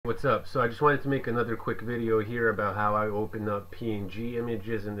What's up? So I just wanted to make another quick video here about how I open up PNG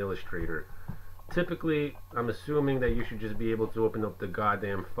images in Illustrator. Typically, I'm assuming that you should just be able to open up the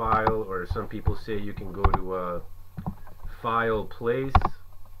goddamn file, or some people say you can go to File, Place,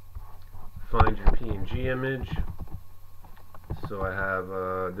 find your PNG image. So I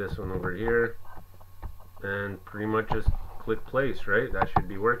have this one over here, and pretty much just click Place, right? That should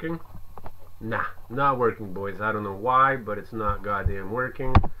be working. Nah, not working, boys. I don't know why, but it's not goddamn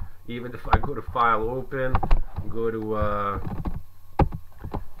working. Even if I go to File, Open, go to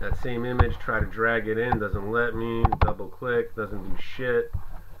that same image, try to drag it in, doesn't let me. Double click, doesn't do shit.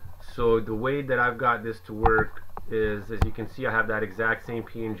 So the way that I've got this to work is, as you can see, I have that exact same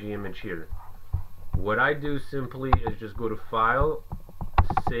PNG image here. What I do simply is just go to File,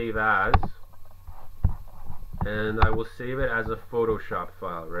 Save As, and I will save it as a Photoshop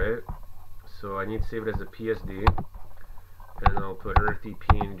file, right? So I need to save it as a PSD, and I'll put earthy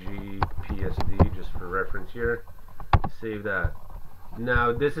PNG PSD just for reference here. Save that.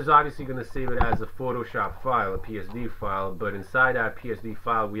 Now this is obviously going to save it as a Photoshop file, a PSD file, but inside that PSD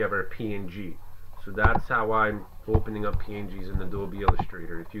file we have our PNG. So that's how I'm opening up PNGs in Adobe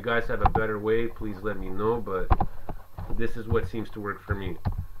Illustrator. If you guys have a better way, please let me know, but this is what seems to work for me.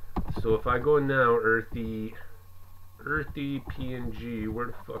 So if I go now, earthy PNG, where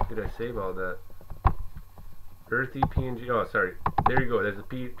the fuck did I save all that? Earthy PNG, oh sorry, there you go, there's a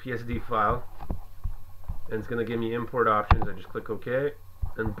PSD file, and it's going to give me import options. I just click OK,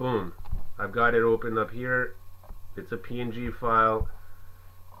 and boom, I've got it opened up here. It's a PNG file,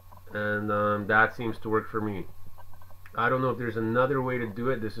 and that seems to work for me. I don't know if there's another way to do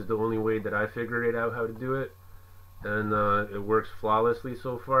it. This is the only way that I figured it out how to do it, and it works flawlessly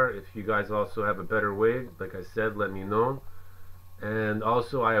so far. If you guys also have a better way, like I said, let me know. And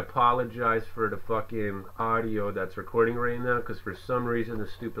also, I apologize for the fucking audio that's recording right now, because for some reason the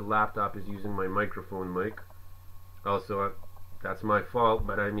stupid laptop is using my microphone mic. Also, that's my fault,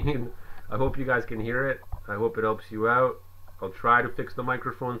 but I mean, I hope you guys can hear it. I hope it helps you out. I'll try to fix the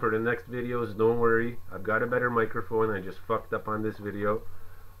microphone for the next videos, don't worry. I've got a better microphone, I just fucked up on this video.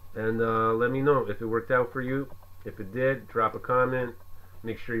 And let me know if it worked out for you. If it did, drop a comment.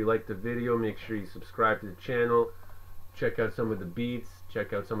 Make sure you like the video, make sure you subscribe to the channel. Check out some of the beats,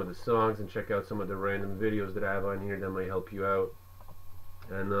 check out some of the songs, and check out some of the random videos that I have on here that might help you out.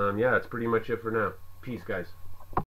 And yeah, that's pretty much it for now. Peace, guys.